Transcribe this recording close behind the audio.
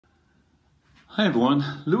Hi everyone,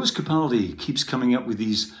 Lewis Capaldi keeps coming up with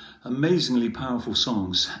these amazingly powerful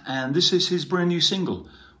songs, and this is his brand new single,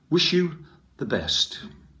 Wish You the Best.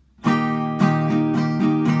 I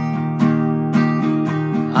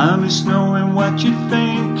miss knowing what you're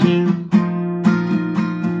thinking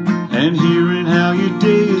and hearing how your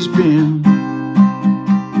day has been.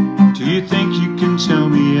 Do you think you can tell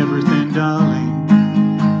me everything, darling,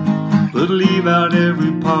 but leave out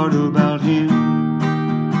every part about him?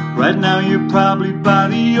 Right now you're probably by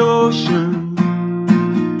the ocean,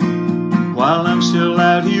 while I'm still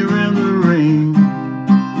out here in the rain.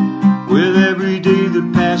 With every day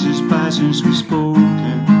that passes by since we've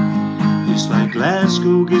spoken, it's like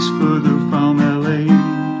Glasgow gets further from LA.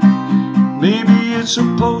 Maybe it's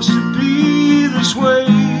supposed to be this way,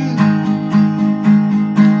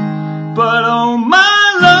 but oh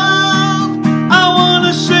my love, I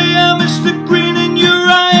wanna say I miss the green in your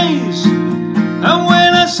eyes. And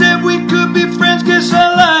when I said we could be friends, guess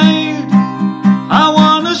I lied. I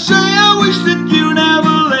wanna say I wish that you never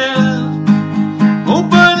left. Oh,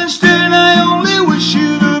 but instead I only wish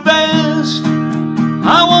you the best.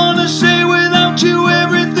 I wanna say without you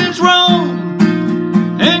everything's wrong,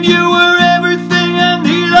 and you were everything I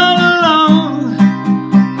need all along.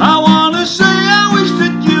 I wanna say I wish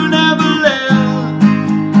that you never left.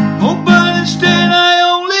 Oh, but instead I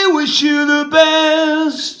only wish you the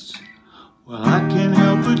best. Well, I can't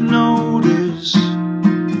help but notice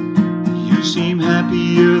you seem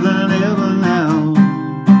happier than ever now,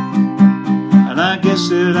 and I guess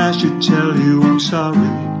that I should tell you I'm sorry.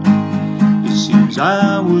 It seems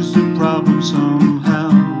I was the problem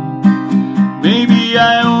somehow. Maybe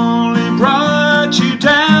I only brought you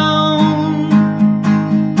down,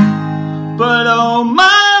 but oh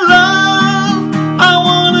my love, I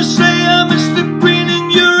wanna say I miss the green in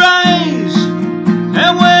your eyes.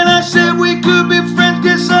 And when I said we could be friends,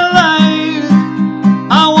 guess I lied.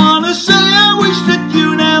 I wanna say I wish that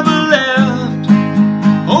you never left.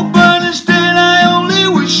 Oh, but instead I only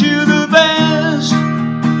wish you the best.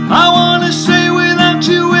 I wanna say without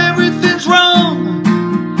you everything's wrong,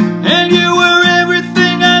 and you were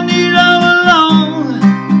everything I need all along.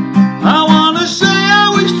 I wanna say I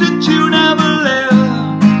wish that you never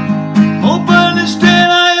left. Oh, but instead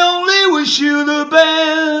I only wish you the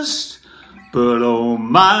best. But oh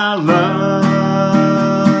my love,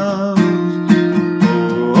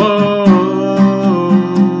 oh,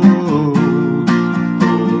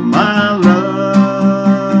 my love,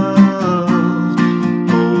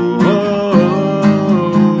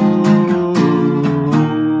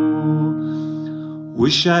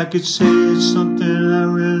 wish I could say it's something I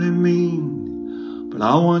really mean, but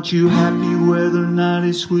I want you happy whether or not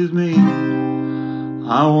it's with me.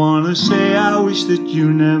 I wanna say I wish that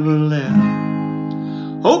you never left.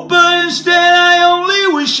 Oh, but instead I only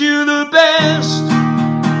wish